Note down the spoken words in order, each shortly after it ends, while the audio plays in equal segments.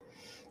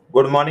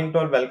Good morning to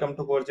all. Welcome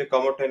to Gorje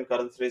Commodity and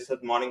Currency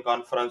Research morning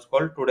conference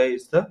call. Today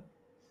is the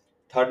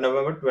 3rd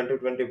November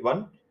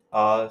 2021.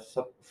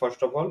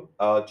 First of all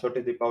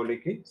छोटी दीपावली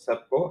की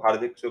सबको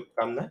हार्दिक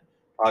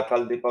शुभकामनाएं।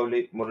 कल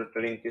Deepawali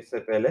monitoring के से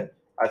पहले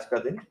आज का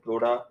दिन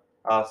थोड़ा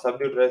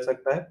सबड्यूट रह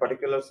सकता है।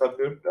 पर्टिकुलर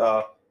सबड्यूट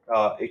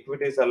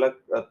इक्विटीज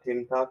अलग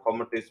थीम था,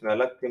 कमोडिटीज में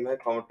अलग थीम है।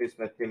 कमोडिटीज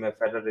में थीम है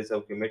फेडरल रिजर्व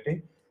की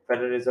मीटिंग।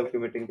 फेडरल रिजर्व की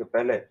मीटिंग के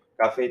पहले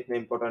काफी इतने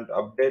इंपॉर्टेंट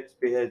अपडेट्स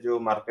भी है जो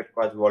मार्केट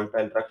को आज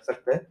वॉलेटाइल रख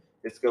सकते हैं।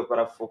 इसके ऊपर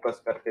आप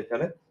फोकस करके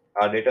चले।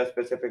 डेटा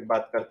स्पेसिफिक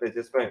बात करते हैं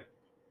जिसमें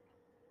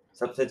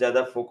सबसे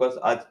ज्यादा फोकस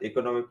आज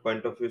इकोनॉमिक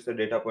पॉइंट ऑफ व्यू से,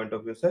 डेटा पॉइंट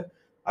ऑफ व्यू से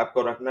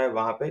आपको रखना है।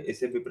 वहां पे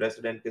इसी भी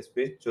प्रेसिडेंट की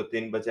स्पीच जो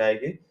 3 बजे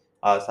आएगी,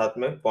 साथ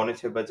में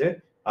 5:45 बजे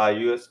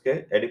यूएस के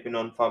ADP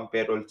non farm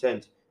payroll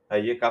change,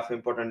 ये काफी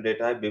इंपॉर्टेंट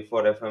डेटा है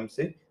बिफोर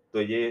एफएमसी,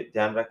 तो ये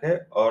ध्यान रखें।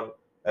 और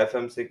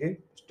एफएमसी की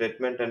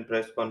स्टेटमेंट एंड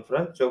प्रेस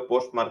कॉन्फ्रेंस जो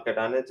पोस्ट मार्केट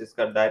आने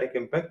जिसका डायरेक्ट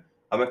इम्पैक्ट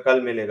हमें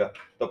कल मिलेगा।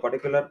 तो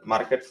पर्टिकुलर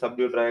मार्केट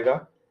सबड्यूट रहेगा,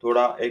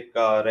 थोड़ा एक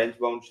रेंज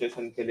बाउंड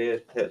सेशन के लिए,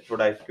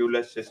 थोड़ा एक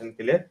क्यूलेस सेशन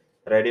के लिए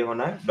रेडी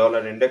होना है।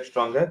 डॉलर इंडेक्स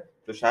स्ट्रांग है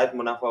तो शायद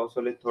मुनाफा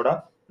वसूली थोड़ा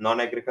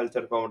नॉन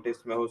एग्रीकल्चर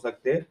कमोडिटीज में हो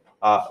सकती है।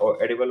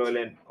 और edible oil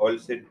and oil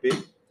seed भी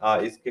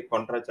इसके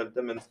कॉन्ट्रा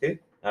चलते मींस के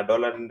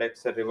डॉलर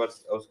इंडेक्स से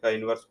रिवर्स उसका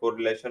इनवर्स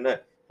कोरिलेशन है,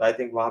 तो आई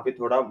थिंक वहां भी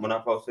थोड़ा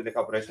मुनाफा वसूली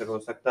का प्रेशर हो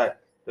सकता है।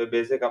 तो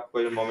बेसिक आपको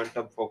ये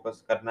मोमेंटम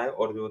फोकस करना है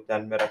और जो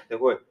ध्यान में रखते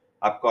हुए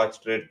आपको आज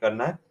ट्रेड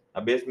करना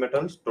है। बेस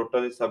मेटल्स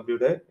टोटली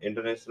सबड्यूड है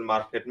इंटरनेशनल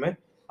मार्केट में।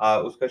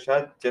 उसका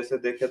शायद जैसे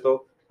देखे तो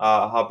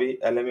अभी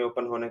एलएमई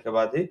ओपन होने के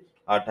बाद ही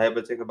 2:30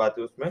 बजे के बाद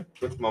ही उसमें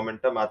कुछ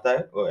मोमेंटम आता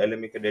है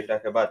एलएमई के डेटा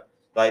के बाद,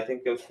 तो आई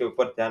थिंक उसके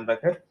ऊपर ध्यान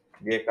रखें।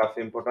 ये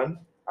काफी इंपॉर्टेंट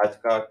आज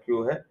का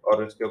क्यू है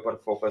और उसके ऊपर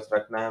फोकस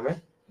रखना है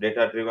हमें।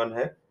 डेटा ड्रिवन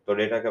है तो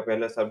डेटा के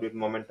पहले सबड्यूट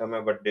मोमेंटम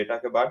है, बट डेटा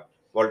के बाद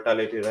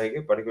वोलेटिलिटी रहेगी।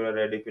 Particular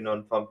ADP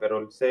non farm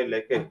payroll से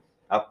लेके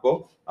आपको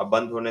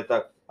बंद होने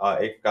तक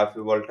एक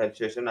काफी वोलेटाइल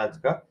सेशन आज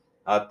का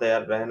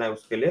तैयार रहना है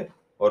उसके लिए,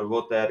 और वो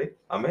तैयारी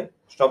हमें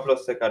स्टॉप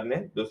लॉस से करनी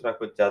है, दूसरा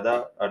कुछ ज्यादा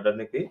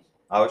डरने की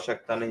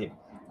आवश्यकता नहीं।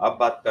 अब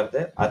बात करते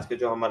हैं आज के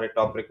जो हमारे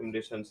टॉप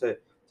रिकमेंडेशन है,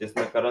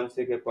 जिसमें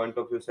करेंसी के पॉइंट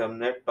ऑफ व्यू से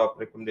हमने टॉप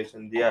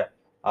रिकमेंडेशन दिया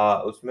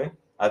है। उसमें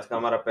आज का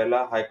हमारा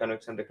पहला हाई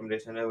कन्विक्शन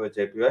रिकमेंडेशन है वो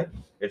JPY.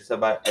 It's a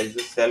buy as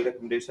a sell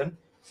recommendation.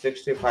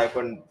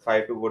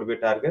 65.52 would be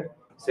target,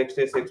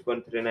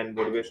 66.39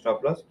 would be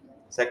stop loss.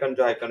 Second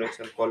जो हाई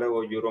कन्विक्शन कॉल है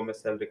वो यूरो में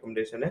सेल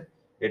रिकमेंडेशन है।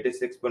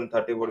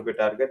 86.30 would be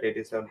target,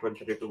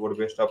 87.32 would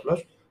be stop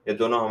loss. ये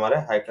दोनों हमारे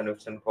हाई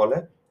कन्विक्शन कॉल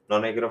है।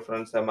 Non agro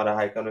front से हमारा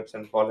हाई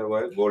कन्विक्शन कॉल है वो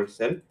है गोल्ड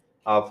सेल।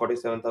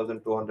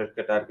 47,200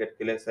 के टारगेट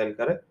के लिए सेल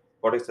करें।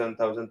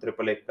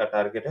 47,888 का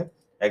टारगेट है।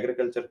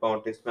 एग्रीकल्चर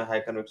कमोडिटीज में हाई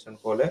कन्विक्शन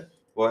कॉल है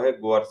वो है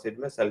गुआर सीड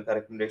में सेल का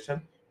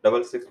recommendation.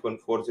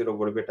 66.40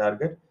 would be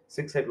target,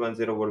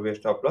 6810 would be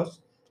stop loss.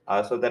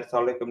 So that's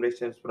all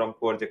recommendations from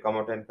Core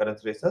Commodity and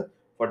Currency Research.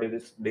 For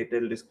this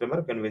detailed disclaimer,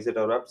 you can visit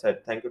our website.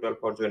 Thank you all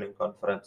for joining conference.